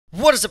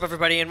What is up,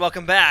 everybody, and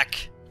welcome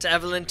back to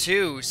Evoland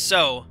 2.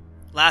 So,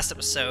 last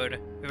episode,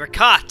 we were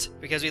caught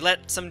because we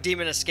let some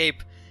demon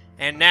escape,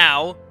 and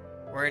now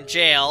we're in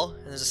jail,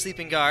 and there's a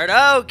sleeping guard.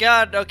 Oh,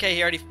 God, okay,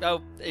 he already,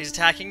 he's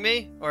attacking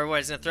me? Or what,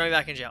 he's gonna throw me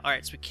back in jail.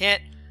 Alright, so we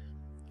can't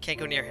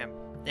go near him.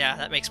 Yeah,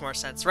 that makes more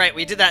sense. Right,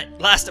 we did that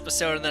last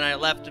episode, and then I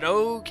left, and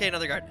okay,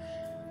 another guard.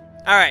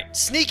 Alright,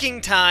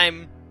 sneaking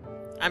time.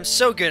 I'm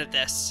so good at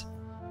this.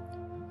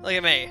 Look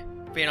at me,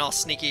 being all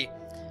sneaky.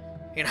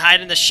 You can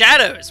hide in the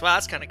shadows! Wow,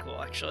 that's kind of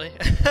cool, actually.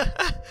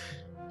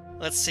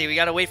 Let's see, we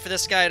gotta wait for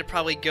this guy to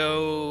probably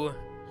go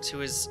to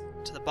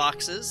the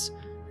boxes.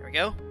 There we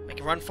go. Make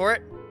a run for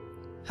it.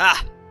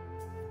 Ha!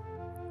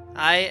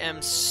 I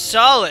am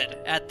solid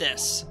at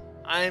this.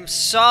 I am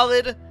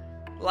solid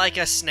like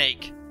a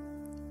snake.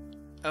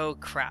 Oh,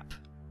 crap.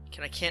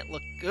 I can't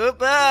look...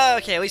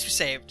 okay, at least we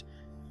saved.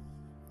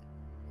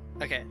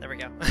 Okay, there we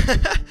go.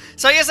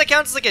 So I guess that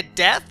counts as like a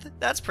death?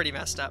 That's pretty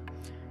messed up.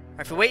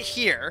 Alright, if we wait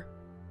here...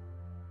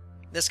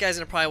 This guy's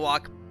gonna probably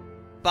walk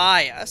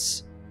by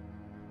us.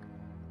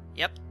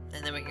 Yep,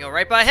 and then we can go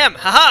right by him.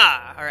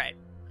 Haha! Alright.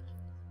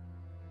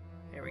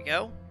 Here we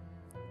go.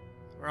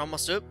 We're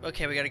almost up.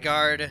 Okay, we got a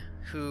guard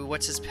who,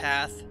 what's his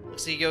path?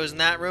 Looks like he goes in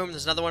that room.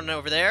 There's another one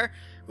over there.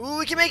 Ooh,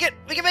 we can make it!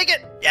 We can make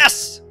it!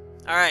 Yes!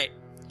 Alright.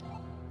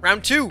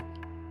 Round 2.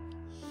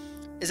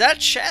 Is that a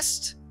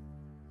chest?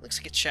 Looks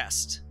like a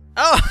chest.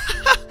 Oh!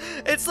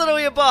 It's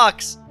literally a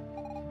box!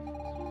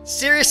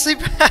 Seriously,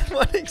 Pat?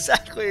 What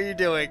exactly are you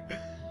doing?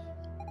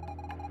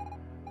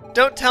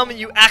 Don't tell me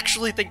you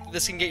actually think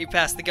this can get you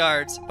past the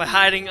guards by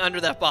hiding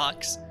under that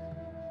box.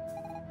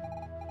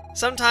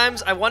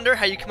 Sometimes I wonder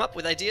how you come up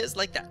with ideas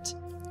like that.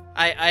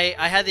 I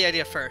had the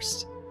idea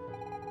first.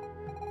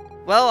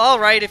 Well,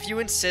 alright, if you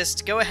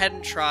insist, go ahead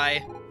and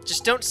try.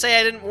 Just don't say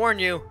I didn't warn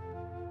you.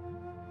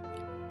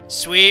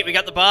 Sweet, we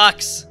got the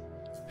box.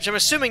 Which I'm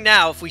assuming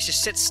now, if we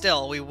just sit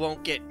still, we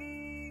won't get...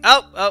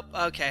 Oh,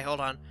 okay, hold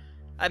on.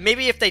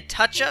 Maybe if they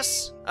touch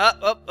us?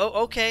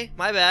 Okay,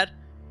 my bad.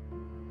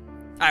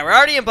 Alright, we're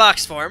already in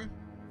box form,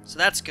 so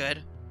that's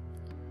good.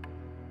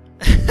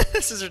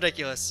 This is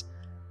ridiculous.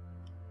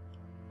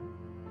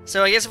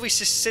 So I guess if we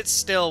just sit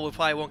still, we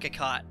probably won't get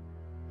caught.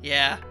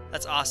 Yeah,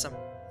 that's awesome.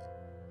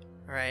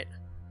 Alright.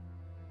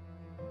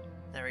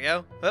 There we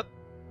go. Whoop.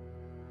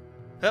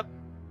 Whoop.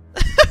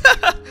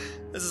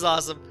 This is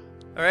awesome.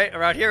 Alright,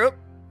 around here. Whoop.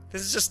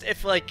 This is just,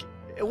 if like...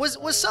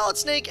 Was Solid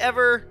Snake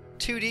ever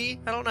 2D?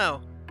 I don't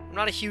know. I'm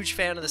not a huge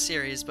fan of the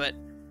series, but...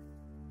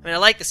 I mean, I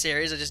like the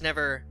series, I just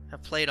never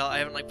have played all... I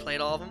haven't, like,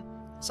 played all of them.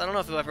 So I don't know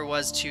if it ever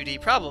was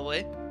 2D.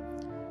 Probably.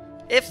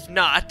 If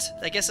not,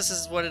 I guess this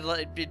is what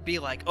it'd be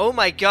like. Oh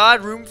my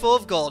god, room full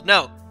of gold.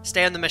 No,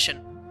 stay on the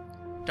mission.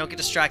 Don't get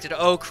distracted.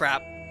 Oh,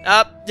 crap.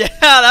 Yeah,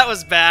 that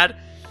was bad.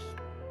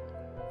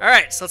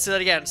 Alright, so let's do that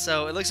again.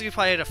 So it looks like we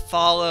probably had to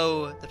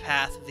follow the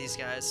path of these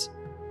guys.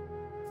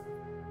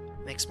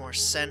 Makes more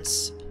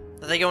sense.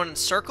 Are they going in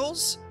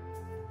circles?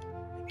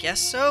 I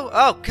guess so.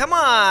 Oh, come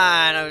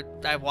on!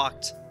 I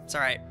walked. It's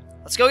alright.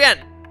 Let's go again.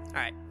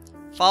 Alright.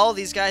 Follow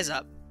these guys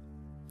up.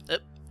 Stay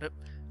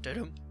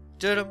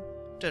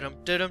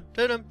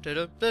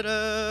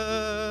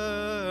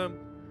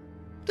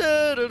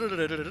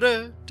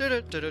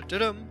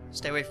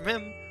away from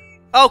him.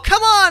 Oh,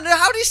 come on!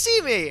 How do you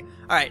see me?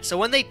 Alright, so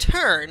when they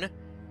turn,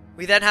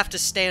 we then have to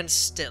stand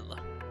still.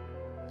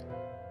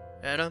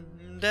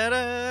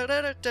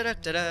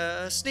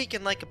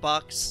 Sneaking like a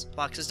box.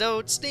 Boxes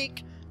don't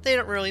sneak. They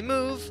don't really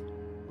move.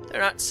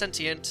 They're not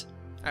sentient.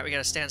 Alright, we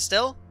gotta stand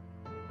still.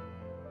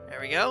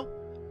 There we go.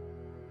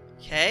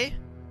 Okay.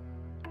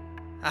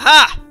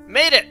 Aha!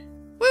 Made it!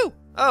 Woo!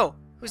 Oh,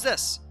 who's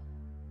this?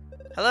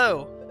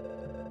 Hello.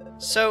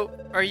 So,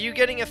 are you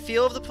getting a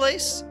feel of the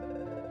place?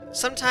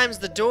 Sometimes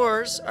the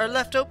doors are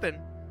left open,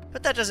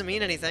 but that doesn't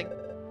mean anything.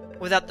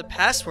 Without the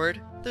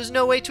password, there's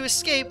no way to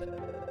escape.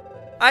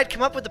 I'd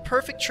come up with the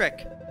perfect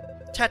trick.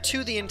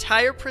 Tattoo the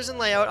entire prison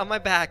layout on my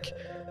back.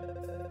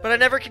 But I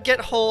never could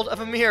get hold of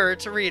a mirror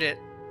to read it.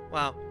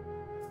 Wow.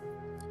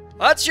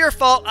 That's your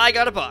fault, I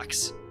got a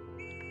box.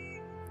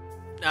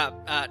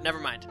 Never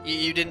mind.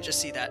 You didn't just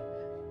see that.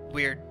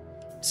 Weird,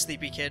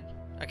 sleepy kid.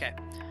 Okay.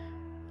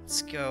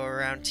 Let's go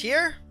around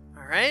here.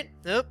 Alright.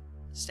 Nope.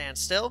 Stand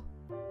still.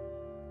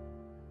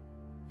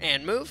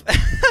 And move.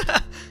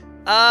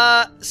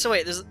 So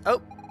wait, there's...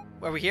 Oh,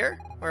 are we here?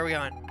 Where are we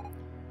going?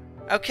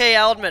 Okay,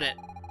 I'll admit it.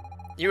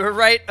 You were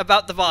right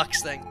about the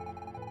box thing.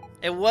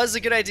 It was a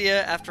good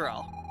idea after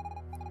all.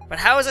 But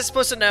how was I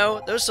supposed to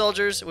know those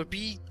soldiers would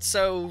be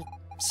so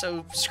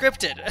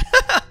scripted?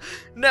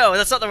 No,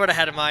 that's not the word I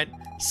had in mind.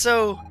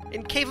 So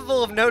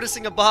incapable of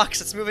noticing a box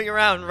that's moving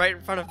around right in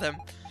front of them.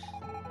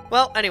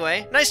 Well,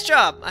 anyway, nice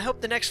job. I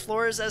hope the next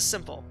floor is as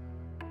simple.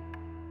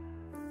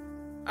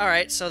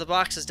 Alright, so the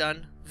box is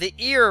done. The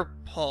ear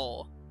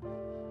pull.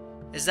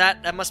 Is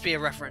that must be a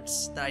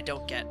reference that I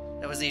don't get.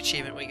 That was the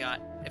achievement we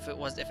got, if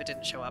it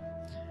didn't show up.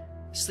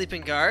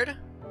 Sleeping guard.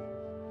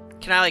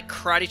 Can I like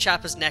karate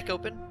chop his neck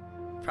open?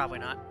 Probably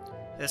not.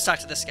 Let's talk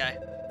to this guy.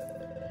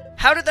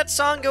 How did that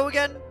song go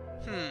again?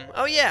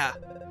 Oh yeah.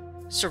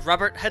 Sir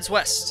Robert heads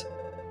west.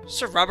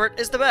 Sir Robert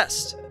is the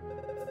best.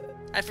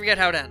 I forget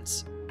how it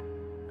ends.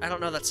 I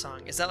don't know that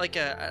song. Is that like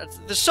a...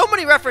 there's so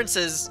many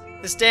references.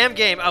 This damn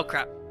game. Oh,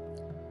 crap.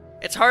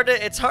 It's hard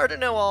to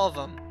know all of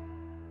them.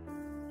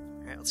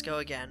 Alright, let's go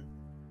again.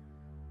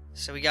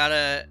 So we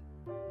gotta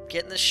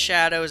get in the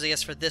shadows, I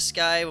guess, for this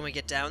guy when we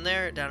get down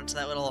there. Down to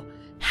that little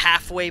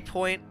halfway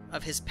point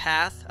of his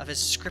path. Of his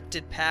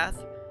scripted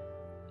path.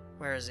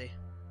 Where is he?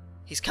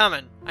 He's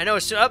coming. I know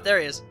as soon... Oh, there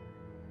he is.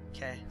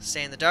 Okay,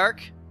 stay in the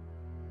dark.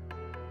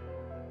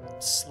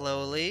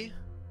 Slowly.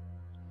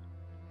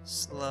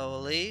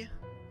 Slowly.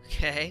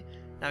 Okay,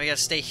 now we gotta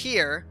stay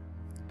here.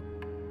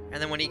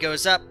 And then when he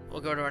goes up,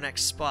 we'll go to our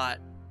next spot.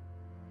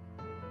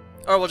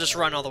 Or we'll just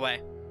run all the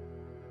way.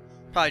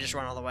 Probably just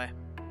run all the way.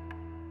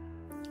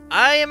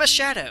 I am a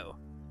shadow.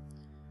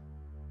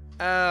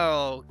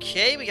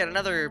 Okay, we got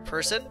another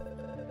person.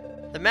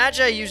 The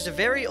Magi used a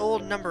very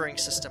old numbering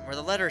system where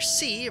the letter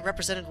C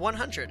represented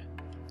 100.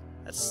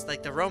 That's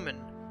like the Roman.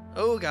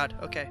 Oh god,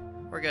 okay.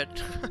 We're good.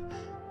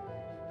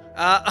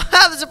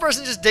 There's a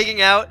person just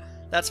digging out.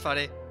 That's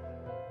funny.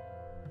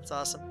 That's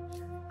awesome.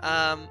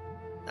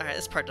 Alright,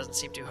 this part doesn't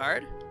seem too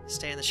hard.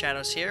 Stay in the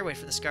shadows here, wait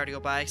for this guard to go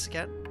by us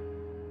again.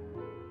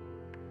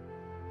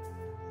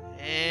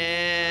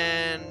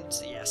 And...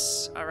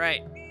 yes.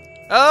 Alright.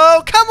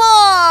 Oh, come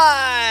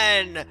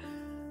on!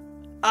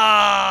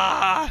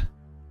 Ah!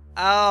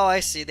 Oh, I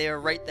see. They were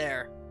right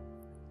there.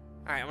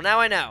 Alright, well now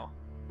I know.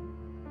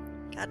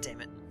 God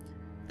damn it.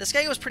 This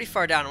guy goes pretty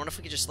far down. I wonder if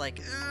we could just like...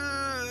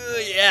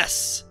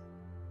 yes!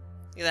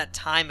 Look at that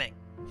timing.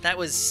 That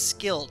was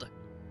skilled.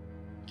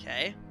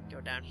 Okay,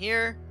 go down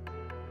here.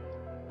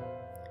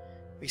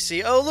 We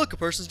see, oh look, a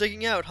person's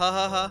digging out. Ha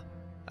ha ha.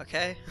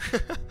 Okay.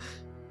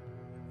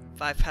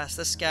 Bypass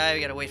this guy.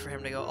 We gotta wait for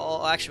him to go.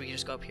 Oh, actually, we can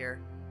just go up here.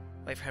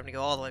 Wait for him to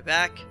go all the way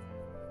back.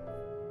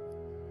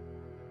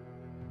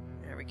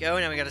 There we go.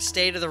 Now we gotta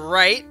stay to the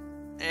right.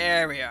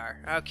 There we are.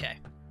 Okay.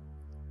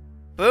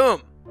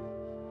 Boom.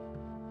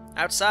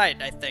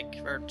 Outside, I think.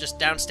 Or just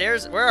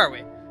downstairs. Where are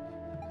we?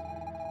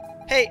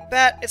 Hey,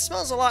 Bat, it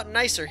smells a lot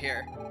nicer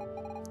here.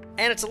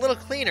 And it's a little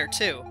cleaner,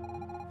 too.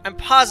 I'm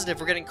positive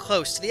we're getting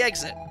close to the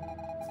exit.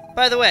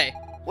 By the way,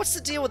 what's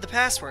the deal with the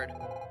password?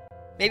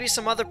 Maybe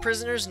some other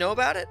prisoners know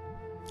about it?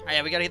 Oh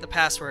yeah, we gotta get the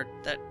password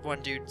that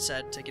one dude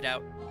said to get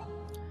out.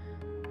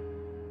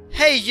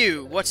 Hey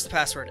you, what's the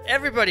password?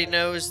 Everybody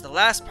knows the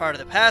last part of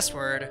the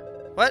password.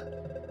 What?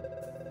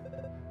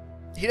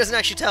 He doesn't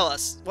actually tell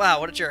us. Wow,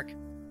 what a jerk.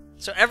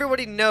 So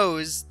everybody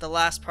knows the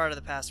last part of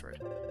the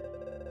password.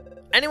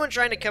 Anyone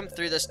trying to come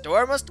through this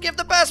door must give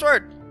the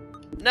password!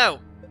 No.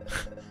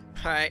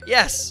 Alright,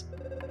 yes.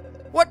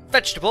 What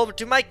vegetable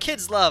do my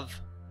kids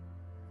love?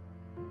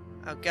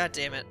 Oh, god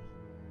damn it.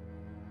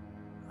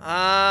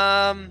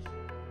 I'm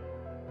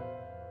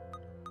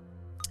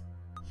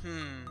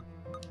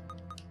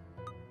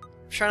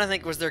trying to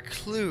think, was there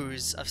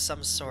clues of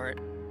some sort?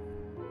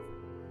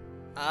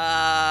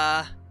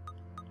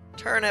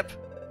 Turnip.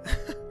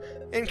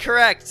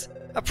 Incorrect.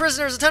 A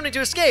prisoner is attempting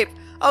to escape.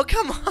 Oh,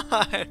 come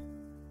on.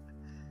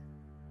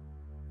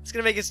 It's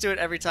gonna make us do it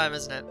every time,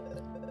 isn't it?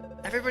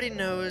 Everybody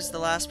knows the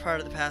last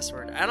part of the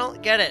password. I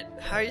don't get it.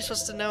 How are you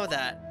supposed to know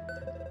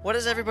that? What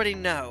does everybody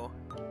know?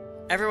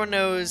 Everyone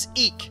knows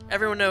eek.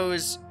 Everyone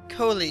knows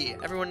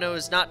coli. Everyone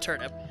knows not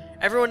turnip.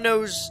 Everyone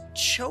knows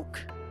choke.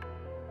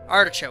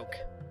 Artichoke.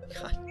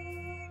 God.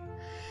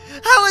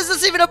 How is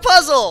this even a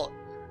puzzle?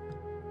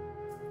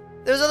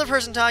 There was another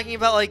person talking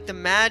about like the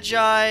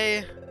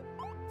Magi.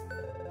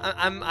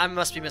 I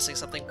must be missing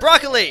something.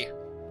 Broccoli.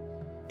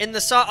 In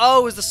the song.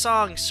 Oh, it was the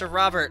song Sir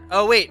Robert.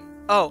 Oh wait.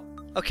 Oh,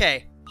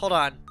 okay. Hold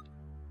on.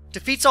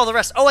 Defeats all the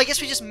rest. Oh, I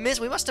guess we just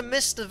missed. We must have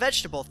missed the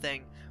vegetable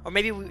thing, or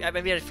maybe I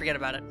didn't forget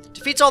about it.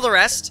 Defeats all the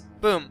rest.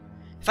 Boom.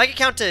 If I can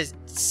count to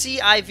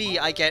CIV,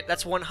 I get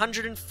that's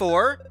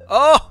 104.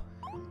 Oh,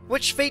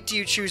 which fate do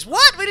you choose?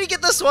 What? We didn't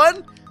get this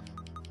one.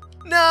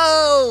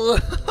 No.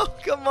 Oh,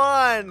 come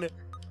on.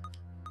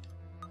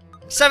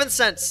 7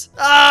 cents.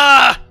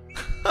 Ah.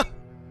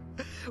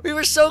 We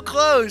were so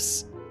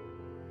close.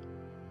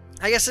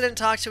 I guess I didn't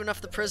talk to enough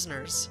of the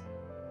prisoners.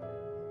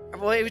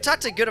 Well, we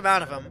talked to a good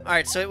amount of them.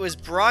 Alright, so it was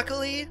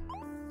broccoli,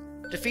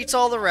 defeats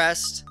all the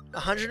rest,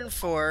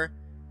 104,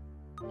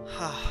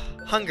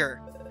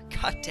 hunger.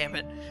 God damn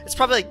it. It's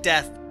probably like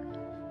death.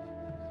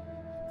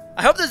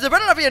 I hope there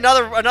better not be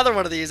another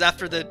one of these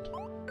after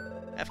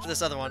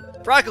this other one.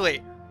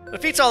 Broccoli,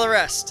 defeats all the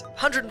rest,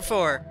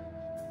 104.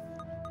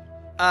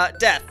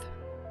 Death.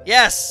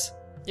 Yes!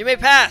 You may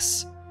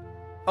pass!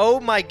 Oh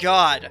my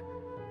god.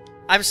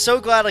 I'm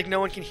so glad like no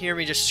one can hear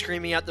me just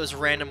screaming out those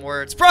random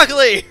words.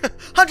 Broccoli!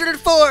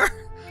 104!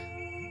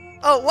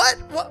 Oh,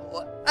 what?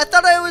 What? I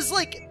thought I was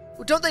like...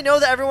 Don't they know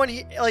that everyone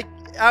like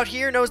out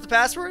here knows the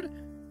password?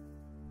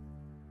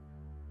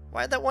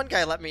 Why did that one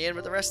guy let me in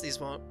but the rest of these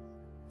won't?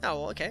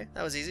 Oh, well, okay.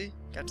 That was easy.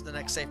 Got to the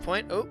next save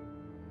point. Oh.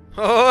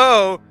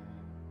 Oh!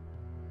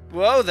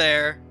 Whoa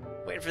there.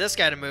 Waiting for this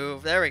guy to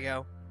move. There we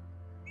go.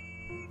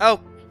 Oh,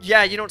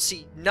 yeah, you don't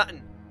see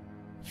nothing.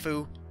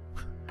 Foo.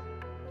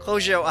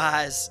 Close your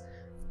eyes.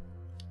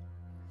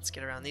 Let's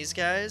get around these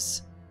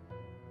guys.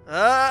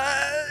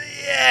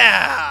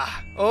 Yeah!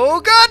 Oh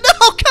god,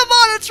 no! Come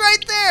on, it's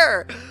right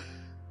there!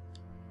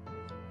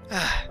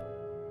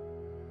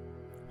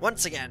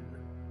 Once again.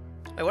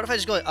 Wait, what if I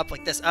just go up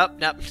like this? Up?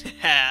 Nope.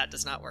 It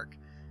does not work.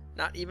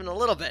 Not even a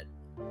little bit.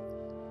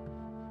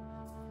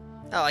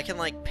 Oh, I can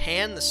like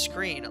pan the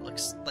screen, it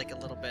looks like a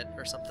little bit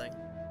or something.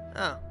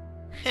 Oh.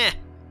 Heh.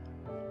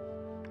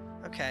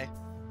 Okay.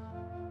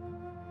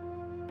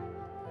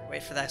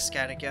 Wait for that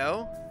guy to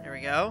go. There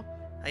we go.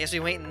 I guess we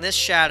wait in this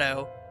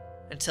shadow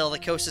until the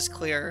coast is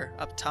clear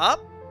up top.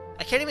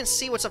 I can't even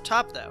see what's up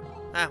top though.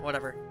 Ah,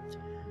 whatever.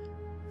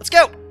 Let's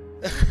go!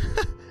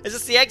 Is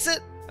this the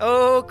exit?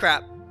 Oh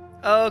crap.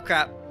 Oh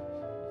crap.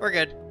 We're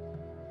good.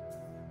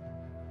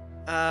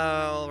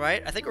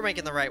 Alright, I think we're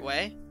making the right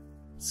way.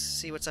 Let's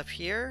see what's up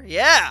here.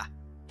 Yeah!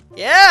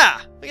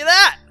 Yeah! Look at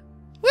that!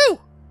 Woo!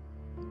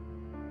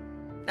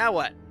 Now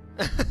what?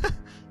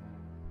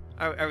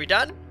 Are we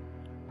done?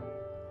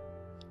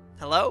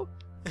 Hello?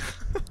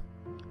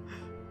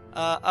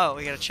 Oh,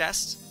 we got a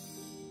chest.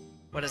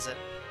 What is it?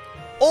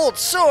 Old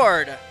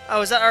sword!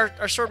 Oh, is that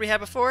our sword we had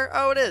before?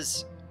 Oh, it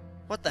is.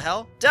 What the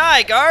hell?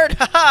 Die, guard!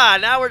 Haha!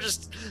 Now we're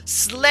just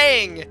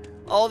slaying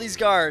all these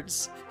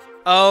guards.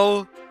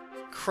 Oh,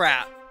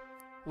 crap.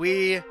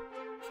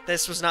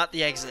 This was not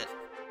the exit.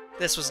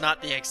 This was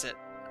not the exit.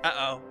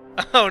 Uh-oh.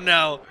 Oh,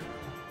 no.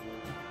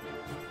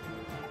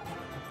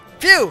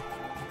 Phew!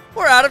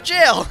 We're out of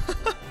jail!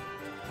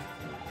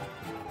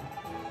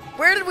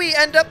 Where did we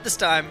end up this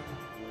time?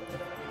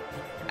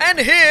 And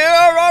here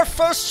are our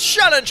first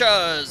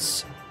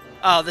challengers!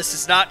 Oh, this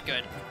is not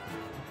good.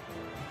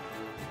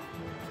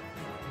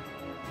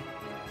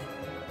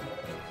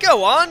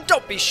 Go on,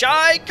 don't be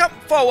shy. Come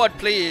forward,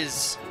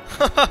 please.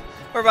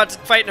 We're about to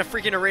fight in a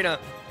freaking arena.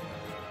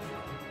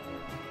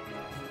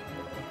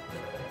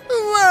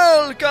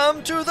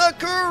 Welcome to the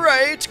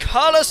Great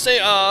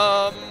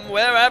Colosseum,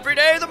 where every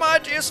day the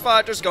mightiest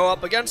fighters go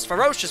up against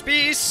ferocious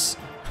beasts.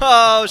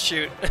 Oh,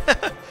 shoot.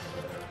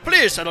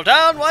 Please settle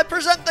down while I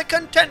present the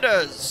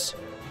contenders.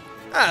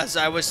 As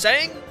I was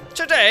saying,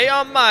 today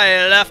on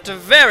my left,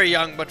 very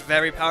young but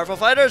very powerful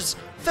fighters,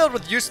 filled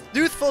with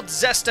youthful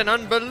zest and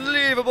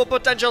unbelievable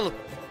potential.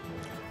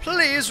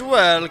 Please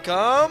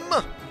welcome...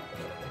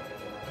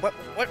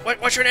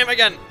 What's your name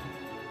again?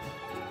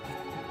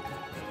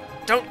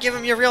 Don't give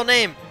him your real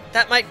name.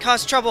 That might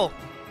cause trouble.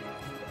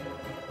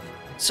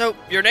 So,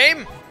 your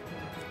name?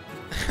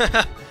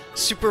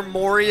 Super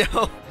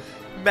Mario.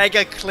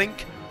 Mega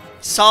Clink.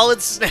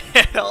 Solid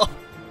Snail.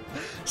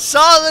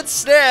 Solid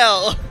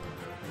Snail.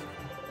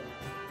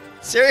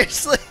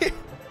 Seriously?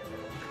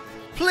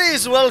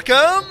 Please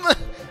welcome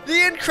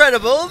the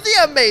incredible,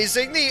 the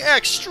amazing, the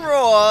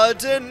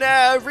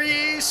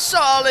extraordinary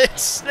Solid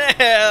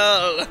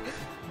Snail.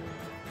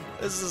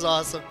 This is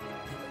awesome.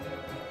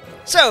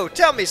 So,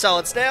 tell me,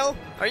 Solid Snail,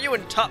 are you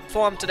in top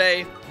form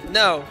today?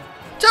 No.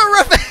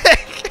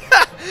 Terrific!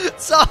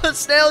 Solid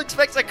Snail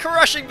expects a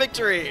crushing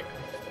victory.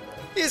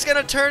 He's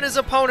gonna turn his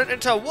opponent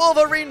into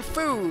Wolverine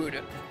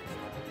food.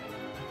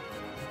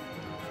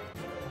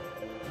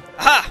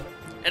 Aha!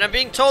 And I'm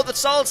being told that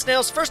Solid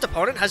Snail's first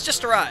opponent has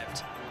just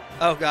arrived.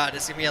 Oh god,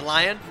 is it gonna be a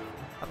lion?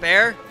 A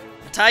bear?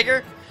 A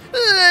tiger?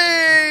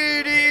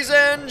 Ladies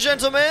and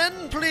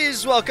gentlemen,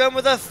 please welcome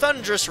with a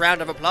thunderous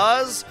round of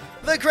applause,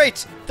 the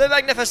great, the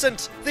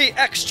magnificent, the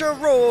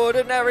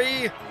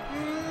extraordinary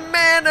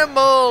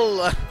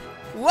Manimal!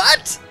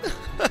 What?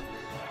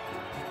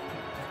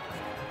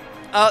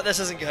 Oh, this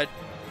isn't good.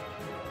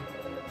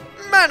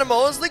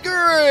 Manimal is the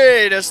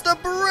greatest, the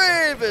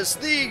bravest,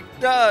 the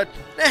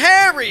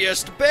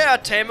hairiest bear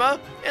tamer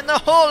in the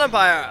whole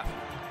empire.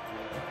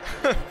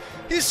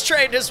 He's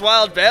trained his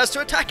wild bears to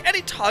attack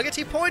any target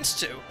he points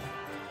to.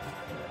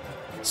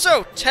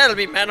 So, tell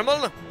me,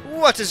 Manimal,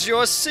 what is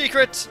your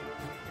secret?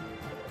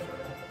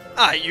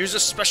 I use a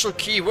special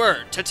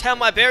keyword to tell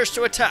my bears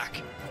to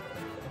attack.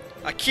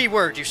 A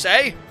keyword, you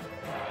say?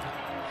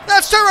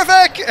 That's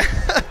terrific!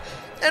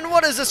 And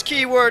what is this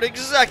keyword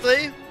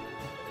exactly?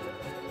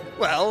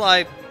 Well,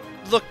 I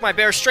look my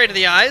bear straight in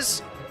the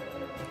eyes,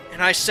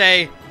 and I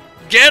say,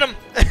 get him!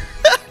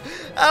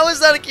 How is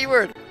that a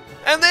keyword?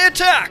 And they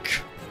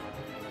attack!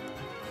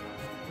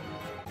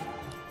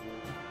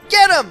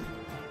 Get him!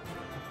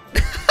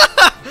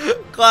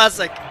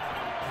 Classic.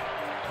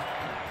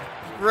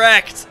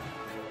 Wrecked.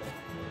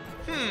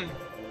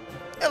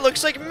 It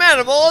looks like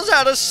Manimal has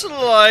had a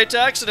slight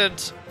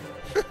accident.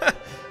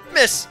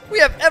 Miss, we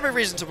have every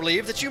reason to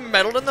believe that you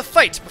meddled in the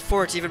fight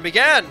before it even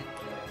began.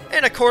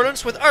 In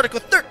accordance with Article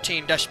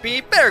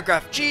 13-B,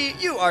 Paragraph G,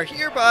 you are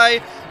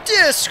hereby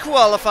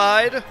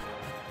disqualified.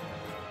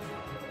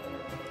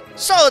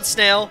 Solid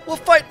Snail will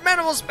fight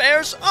Manimal's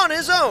bears on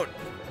his own.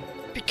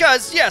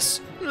 Because,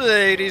 yes,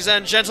 ladies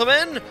and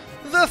gentlemen,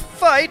 the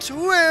fight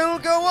will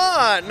go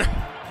on.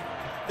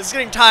 It's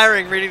getting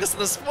tiring reading this in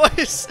this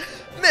voice.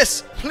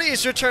 Miss,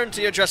 please return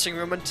to your dressing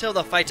room until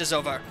the fight is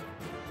over.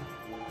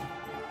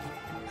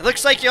 It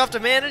looks like you have to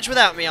manage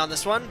without me on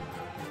this one.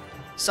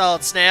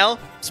 Solid Snail,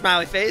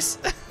 smiley face.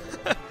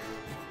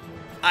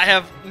 I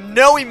have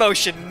no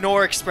emotion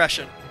nor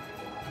expression.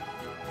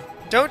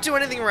 Don't do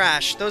anything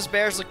rash. Those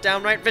bears look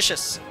downright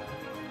vicious.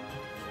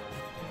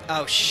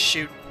 Oh,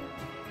 shoot.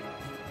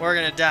 We're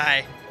gonna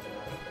die.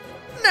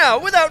 Now,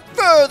 without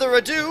further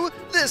ado,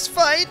 this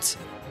fight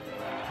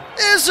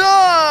is on!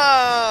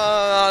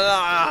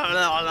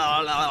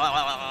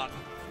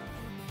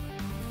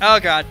 Oh,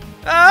 God.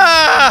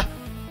 Ah!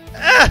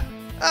 Ah!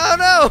 Oh,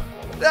 no!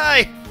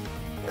 Die!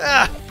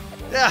 Ah!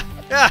 Ah!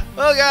 Ah!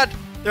 Oh, God!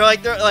 They're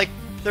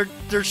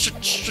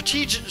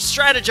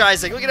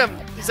strategizing. Look at him.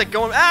 He's like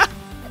going, ah!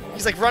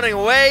 He's like running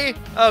away.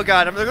 Oh,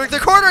 God. They're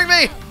cornering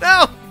me!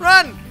 No!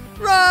 Run!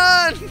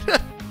 Run!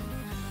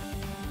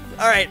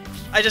 Alright.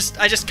 I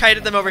just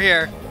kited them over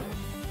here.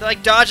 They're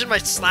like dodging my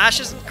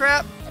slashes and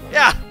crap.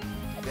 Yeah.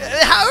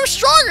 How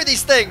strong are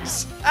these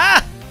things?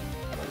 Ah!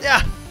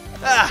 Yeah.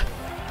 Ah!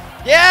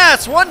 Yeah,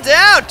 it's 1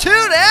 down! 2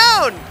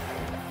 down!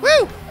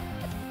 Woo!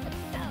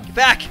 Get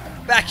back!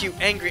 Back, you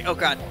angry... Oh,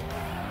 God.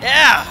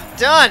 Yeah!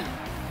 Done!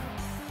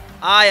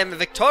 I am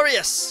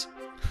victorious!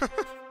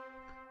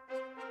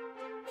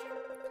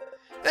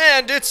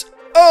 And it's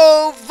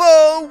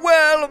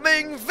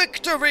overwhelming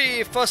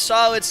victory for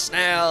Solid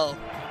Snail!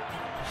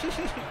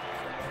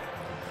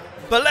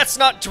 But let's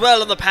not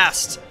dwell on the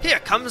past. Here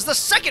comes the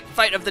second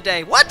fight of the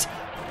day. What?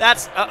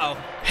 That's... Uh-oh.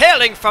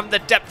 Hailing from the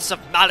depths of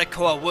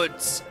Malachor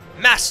Woods,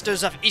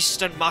 masters of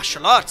Eastern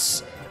martial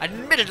arts,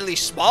 admittedly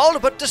small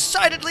but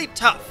decidedly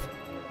tough,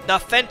 the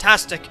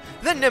fantastic,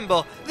 the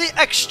nimble, the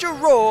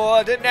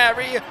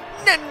extraordinary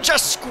Ninja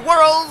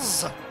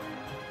Squirrels!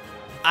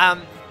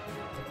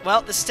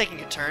 Well, this is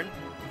taking a turn.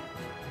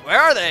 Where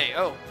are they?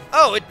 Oh.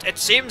 Oh, it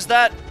seems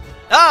that...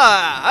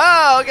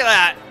 Ah! Oh, look at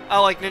that!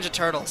 Oh, like Ninja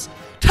Turtles.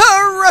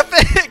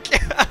 Terrific!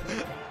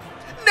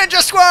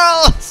 Ninja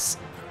Squirrels!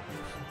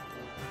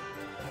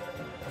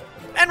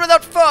 And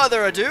without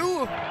further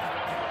ado,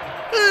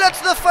 let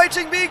the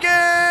fighting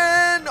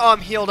begin! Oh,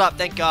 I'm healed up,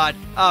 thank God.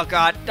 Oh,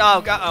 God.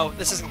 Oh, God. Oh,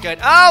 this isn't good.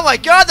 Oh, my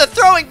God, they're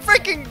throwing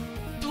freaking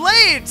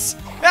blades!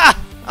 Ah!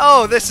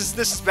 Oh, this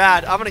is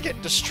bad. I'm gonna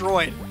get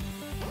destroyed.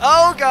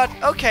 Oh, God.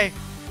 Okay.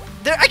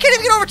 I can't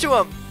even get over to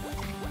him!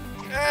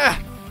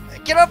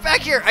 Get up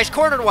back here! I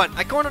cornered one!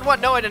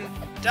 No, I didn't.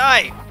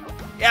 Die!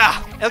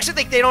 Yeah! It looks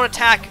like they don't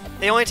attack.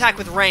 They only attack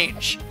with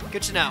range.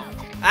 Good to know.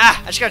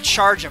 Ah! I just gotta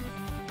charge him.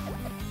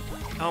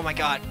 Oh my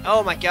God.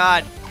 Oh my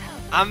God.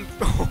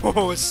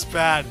 Oh, this is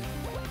bad.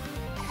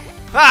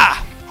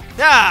 Ah!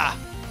 Ah!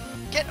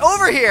 Get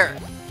over here!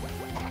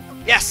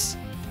 Yes!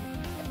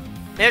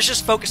 Maybe let's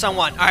just focus on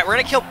one. Alright, we're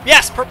gonna kill...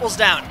 Yes! Purple's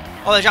down.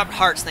 Oh, they dropped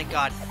hearts, thank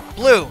God.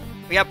 Blue.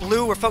 We got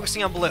blue. We're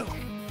focusing on blue.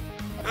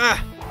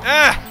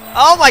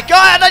 Oh my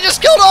God! I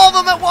just killed all of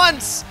them at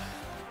once!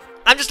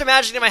 I'm just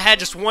imagining in my head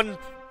just one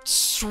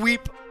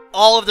sweep,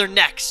 all of their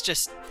necks,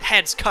 just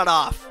heads cut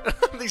off.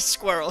 These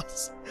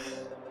squirrels.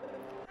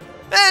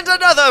 And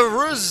another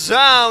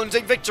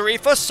resounding victory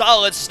for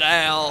Solid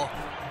Snail.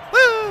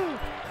 Woo!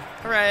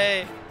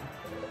 Hooray.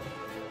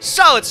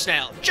 Solid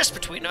Snail, just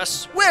between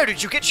us, where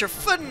did you get your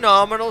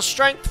phenomenal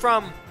strength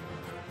from?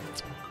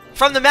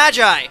 From the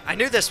Magi. I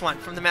knew this one,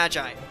 from the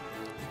Magi.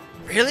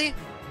 Really?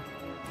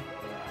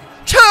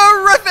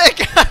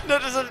 Terrific!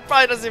 That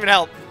probably doesn't even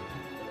help.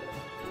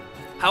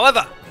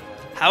 However,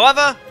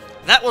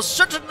 that will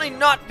certainly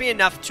not be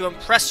enough to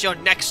impress your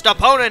next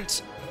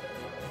opponent.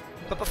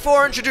 But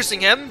before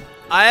introducing him,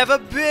 I have a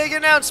big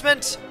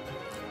announcement.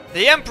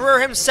 The Emperor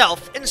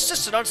himself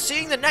insisted on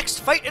seeing the next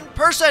fight in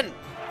person.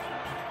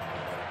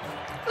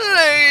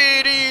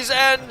 Ladies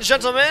and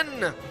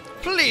gentlemen,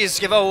 please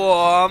give a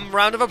warm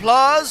round of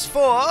applause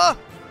for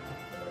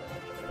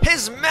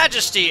His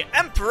Majesty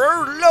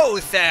Emperor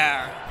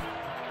Lothar.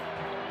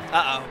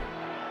 Uh-oh.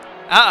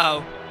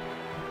 Uh-oh.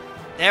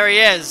 There he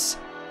is.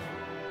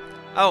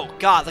 Oh,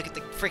 God, look at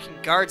the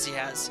freaking guards he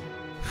has.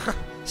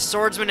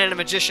 Swordsman and a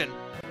magician.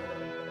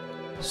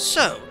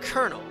 So,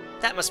 Colonel,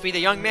 that must be the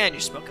young man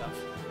you spoke of.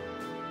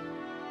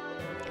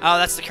 Oh,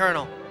 that's the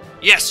Colonel.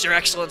 Yes, Your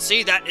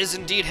Excellency, that is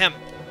indeed him.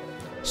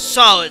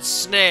 Solid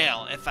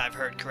Snail, if I've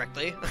heard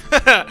correctly.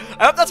 I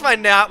hope that's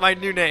my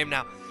new name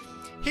now.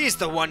 He's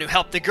the one who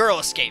helped the girl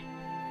escape.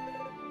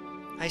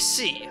 I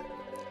see.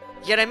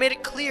 Yet I made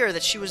it clear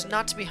that she was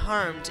not to be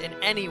harmed in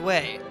any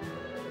way.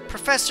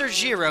 Professor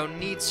Giro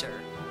needs her.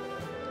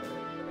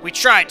 We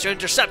tried to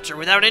intercept her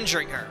without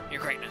injuring her,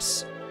 Your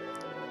Greatness.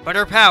 But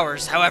her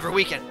powers, however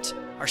weakened,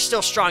 are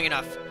still strong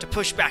enough to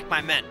push back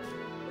my men.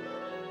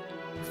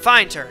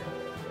 Find her.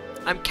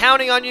 I'm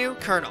counting on you,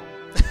 Colonel.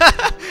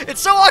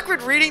 It's so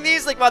awkward reading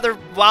these, like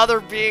while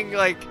they're being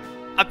like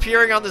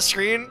appearing on the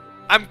screen.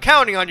 I'm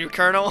counting on you,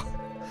 Colonel.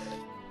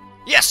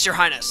 Yes, Your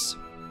Highness.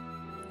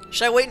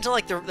 Should I wait until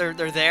like they're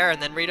there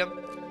and then read them?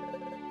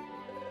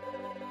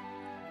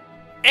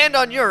 And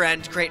on your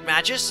end, Great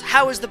Magus,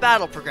 how is the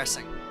battle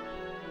progressing?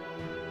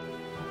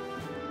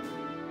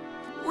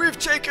 We've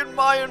taken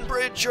Mayan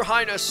Bridge, Your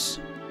Highness.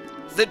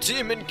 The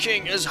Demon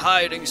King is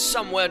hiding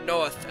somewhere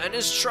north and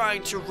is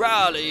trying to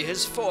rally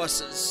his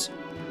forces.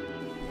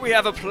 We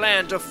have a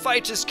plan to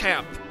fight his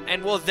camp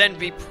and will then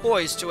be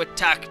poised to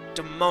attack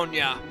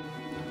Demonia.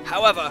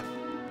 However,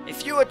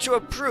 If you were to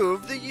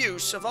approve the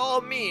use of all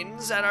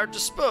means at our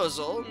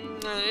disposal,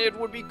 it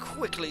would be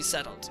quickly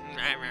settled.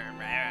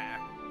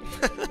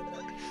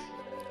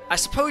 I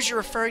suppose you're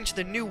referring to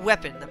the new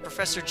weapon that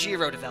Professor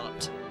Jiro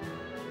developed.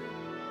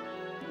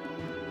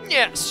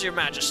 Yes, Your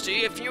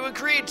Majesty. If you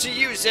agreed to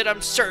use it,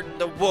 I'm certain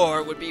the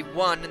war would be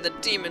won and the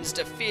demons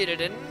defeated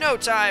in no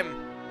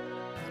time.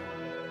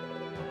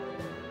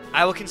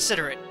 I will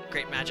consider it,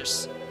 Great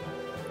Magus.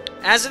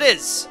 As it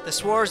is,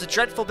 this war is a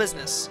dreadful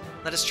business.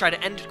 Let us try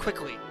to end it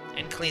quickly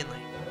and cleanly.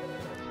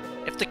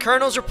 If the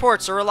Colonel's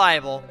reports are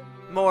reliable,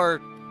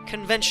 more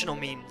conventional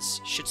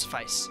means should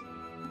suffice.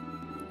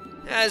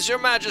 As Your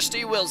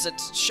Majesty wills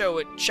it, shall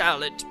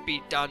it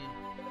be done.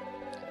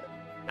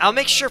 I'll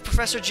make sure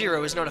Professor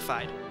Jiro is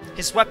notified.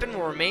 His weapon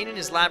will remain in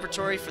his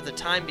laboratory for the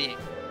time being.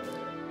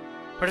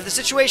 But if the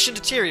situation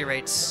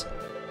deteriorates,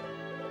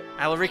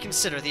 I will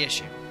reconsider the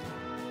issue.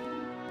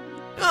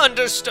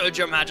 Understood,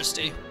 Your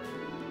Majesty.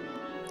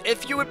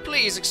 If you would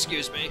please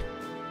excuse me.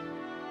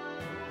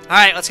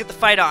 Alright, let's get the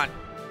fight on.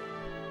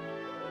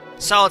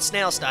 Solid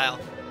Snail style.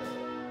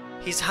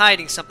 He's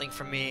hiding something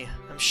from me,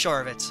 I'm sure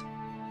of it.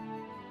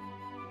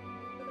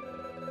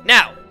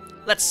 Now,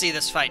 let's see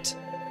this fight.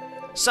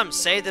 Some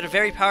say that a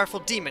very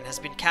powerful demon has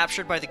been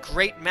captured by the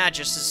Great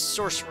Magus'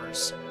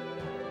 sorcerers,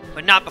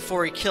 but not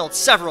before he killed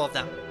several of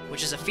them,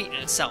 which is a feat in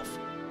itself.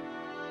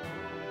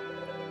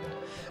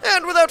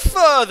 And without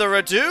further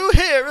ado,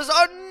 here is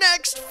our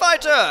next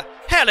fighter,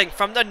 hailing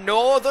from the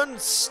northern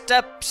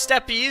steppes,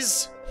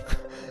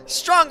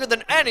 stronger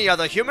than any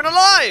other human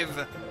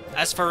alive,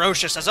 as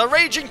ferocious as a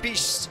raging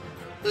beast.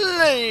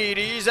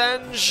 Ladies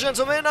and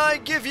gentlemen, I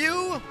give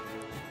you...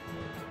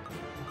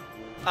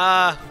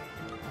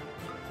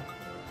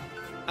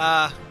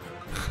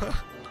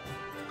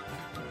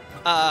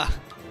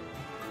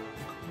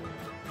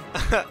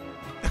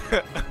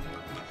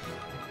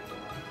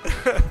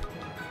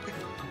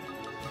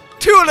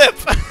 Tulip!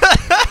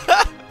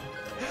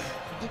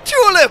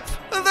 Tulip!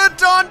 The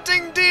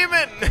daunting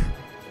demon!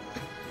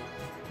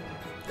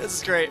 This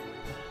is great.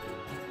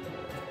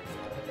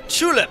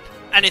 Tulip!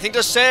 Anything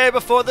to say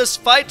before this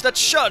fight? That's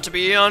sure to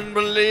be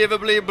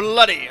unbelievably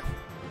bloody.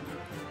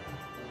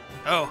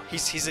 Oh,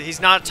 he's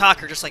not a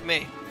talker just like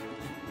me.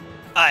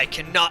 I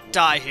cannot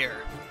die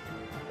here.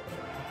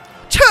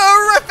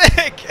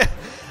 Terrific!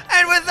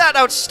 And with that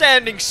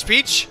outstanding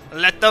speech,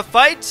 let the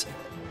fight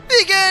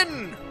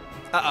begin!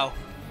 Uh-oh.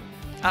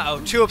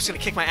 Uh-oh, Tulip's gonna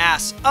kick my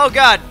ass. Oh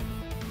god!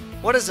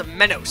 What is a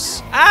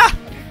Menos? Ah!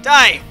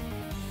 Die!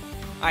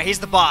 Alright, he's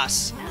the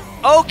boss.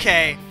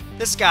 Okay,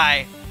 this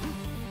guy.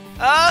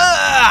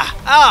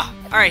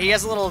 Alright, he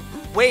has a little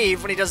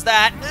wave when he does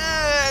that.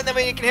 And then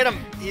when you can hit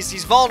him,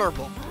 he's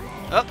vulnerable.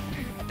 Oh,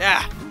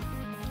 yeah.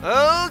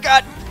 Oh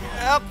god.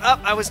 Up,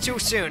 I was too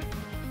soon.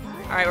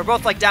 Alright, we're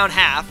both like down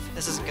half.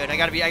 This isn't good. I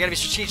gotta be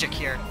strategic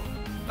here.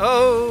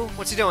 Oh,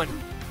 what's he doing?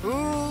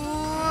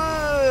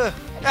 Ooh.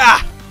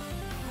 Ah!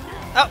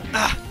 Oh,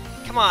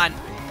 come on.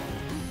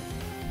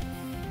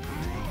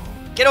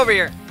 Get over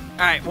here.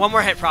 Alright, one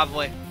more hit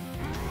probably.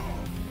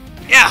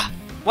 Yeah!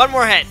 One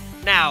more hit.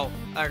 Now.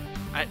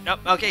 Nope,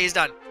 okay, he's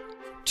done.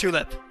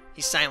 Tulip.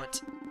 He's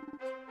silent.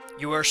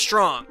 You are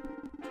strong.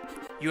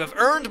 You have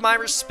earned my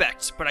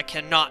respect, but I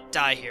cannot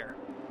die here.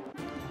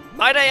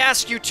 Might I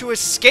ask you to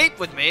escape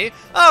with me?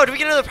 Oh, do we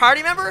get another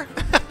party member?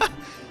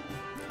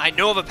 I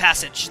know of a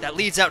passage that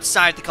leads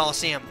outside the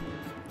Colosseum,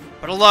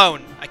 but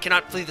alone, I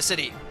cannot flee the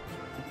city.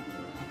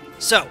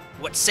 So,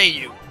 what say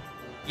you?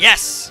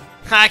 Yes!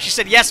 I actually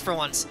said yes for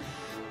once.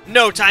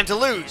 No time to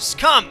lose.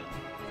 Come!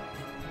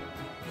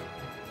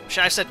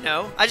 Should I have said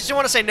no? I just don't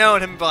want to say no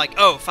and him be like,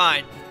 oh,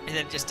 fine. And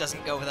then it just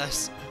doesn't go with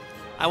us.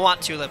 I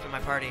want Tulip in my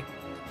party.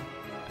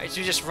 Alright, so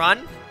you just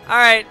run?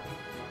 Alright.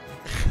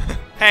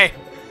 Hey.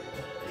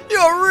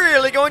 You're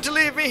really going to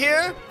leave me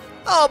here?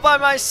 All by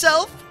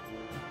myself?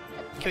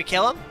 Can we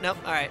kill him? Nope.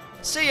 Alright.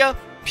 See ya.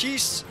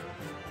 Peace.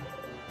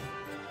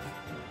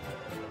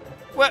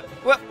 Where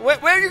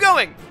are you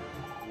going?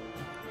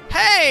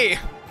 Hey!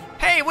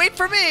 Hey, wait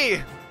for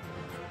me!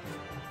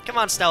 Come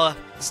on, Stella.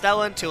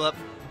 Stella and Tulip.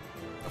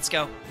 Let's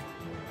go.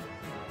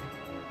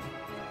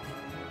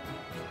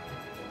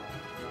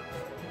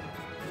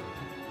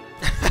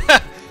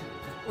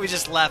 We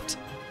just left.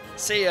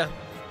 See ya.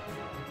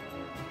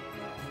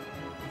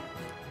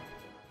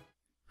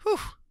 Whew.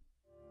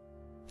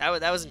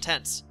 That was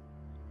intense.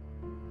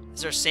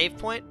 Is there a save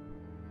point?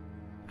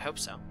 I hope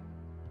so.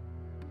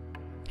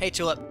 Hey,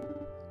 Tulip.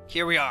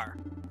 Here we are.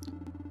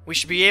 We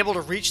should be able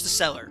to reach the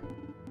cellar.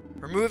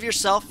 Remove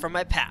yourself from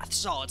my path,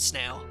 Solid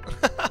Snail.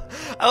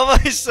 I love how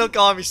he's still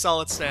calling me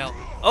Solid Snail.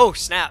 Oh,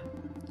 snap.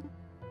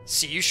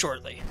 See you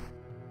shortly.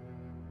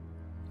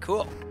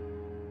 Cool.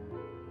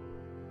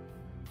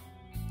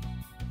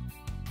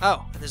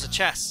 Oh, and there's a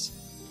chest.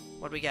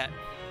 What do we get?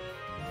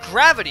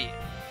 Gravity!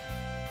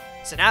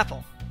 It's an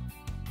apple.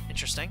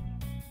 Interesting.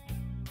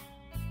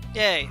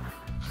 Yay.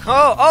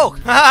 Oh!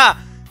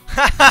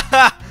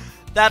 Haha!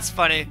 That's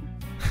funny.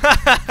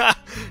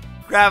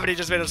 Gravity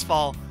just made us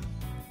fall.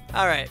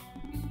 Alright.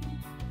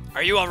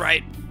 Are you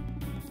alright?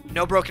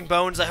 No broken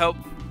bones, I hope?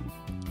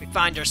 We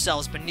find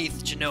ourselves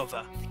beneath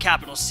Genova, the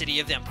capital city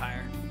of the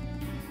Empire.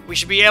 We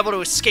should be able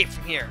to escape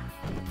from here.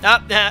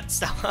 Oh,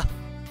 stop.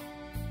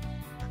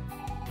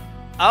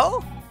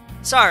 Oh?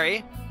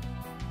 Sorry.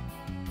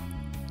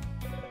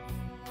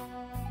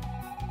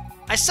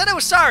 I said I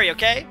was sorry,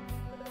 okay?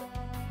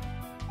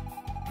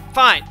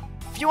 Fine.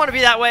 If you want to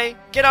be that way,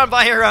 get on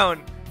by your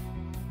own.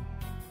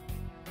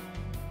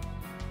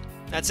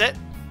 That's it?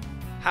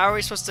 How are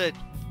we supposed to...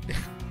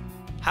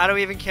 How do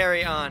we even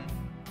carry on?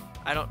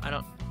 I don't...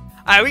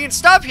 Alright, we can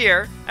stop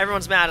here.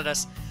 Everyone's mad at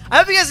us. I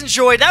hope you guys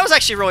enjoyed. That was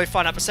actually a really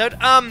fun episode.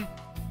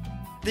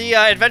 The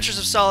Adventures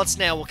of Solid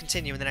Snail will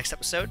continue in the next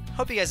episode.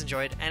 Hope you guys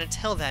enjoyed, and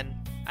until then,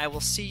 I will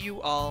see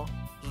you all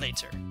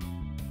later.